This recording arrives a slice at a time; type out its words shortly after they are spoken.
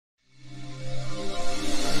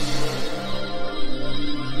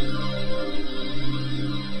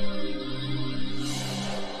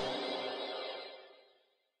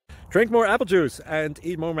Drink more apple juice and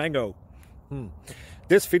eat more mango.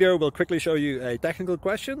 This video will quickly show you a technical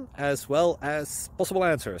question as well as possible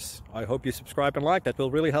answers. I hope you subscribe and like, that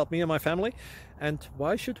will really help me and my family. And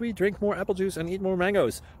why should we drink more apple juice and eat more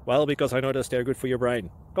mangoes? Well, because I noticed they're good for your brain.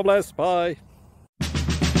 God bless, bye.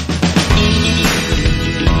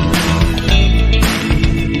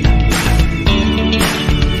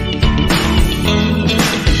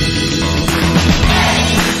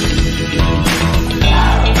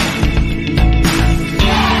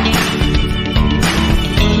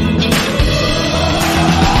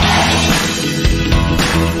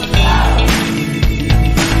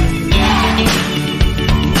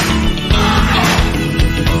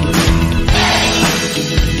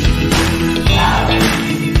 Yeah.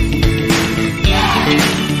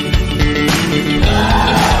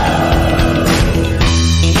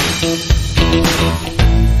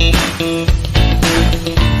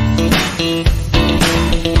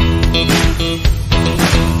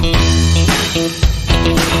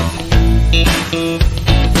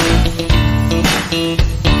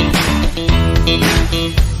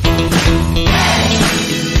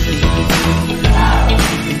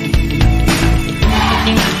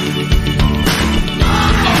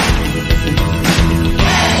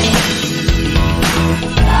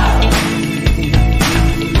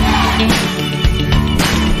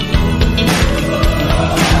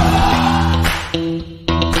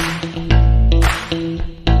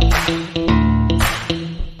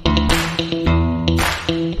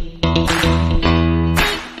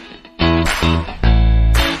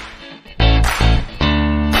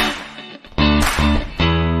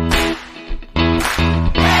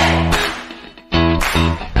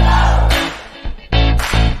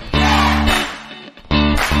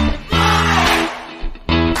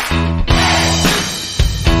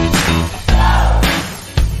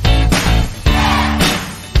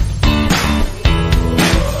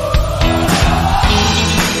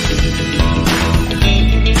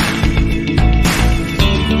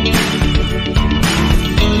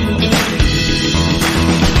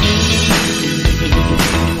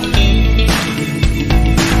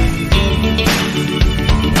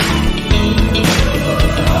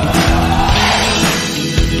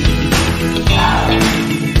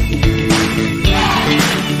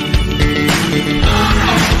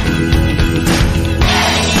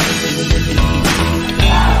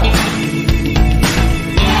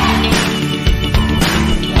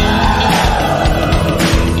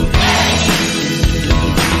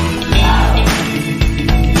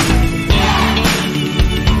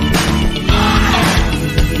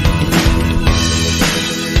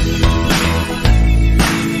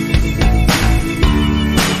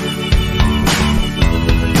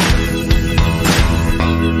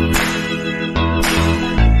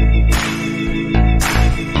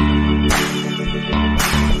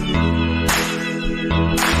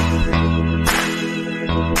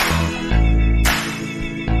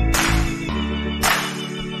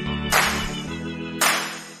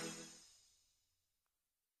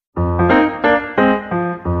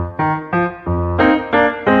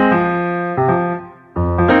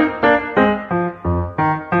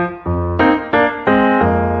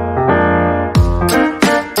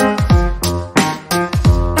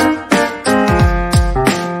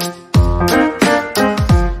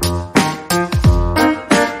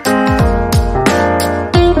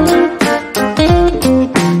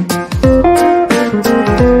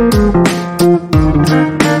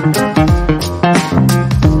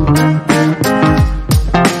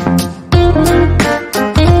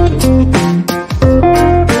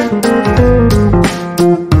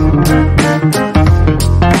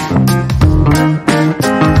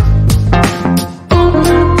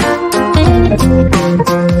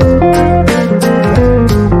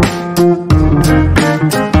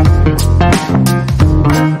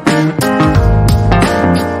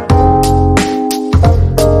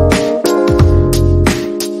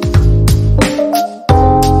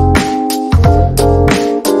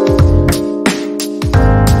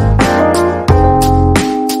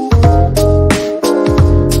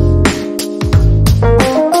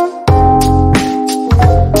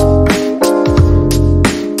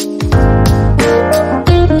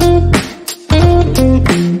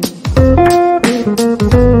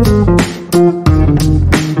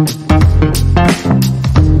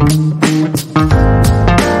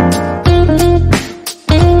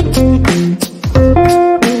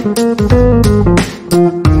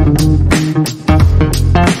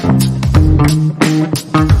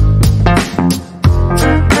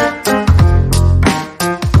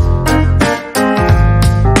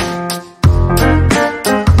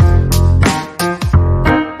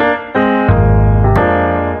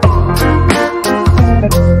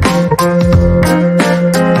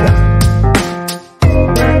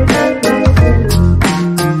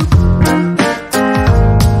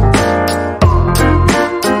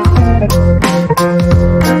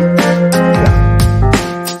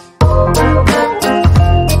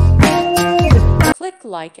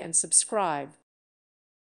 like and subscribe.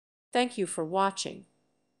 Thank you for watching.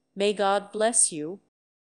 May God bless you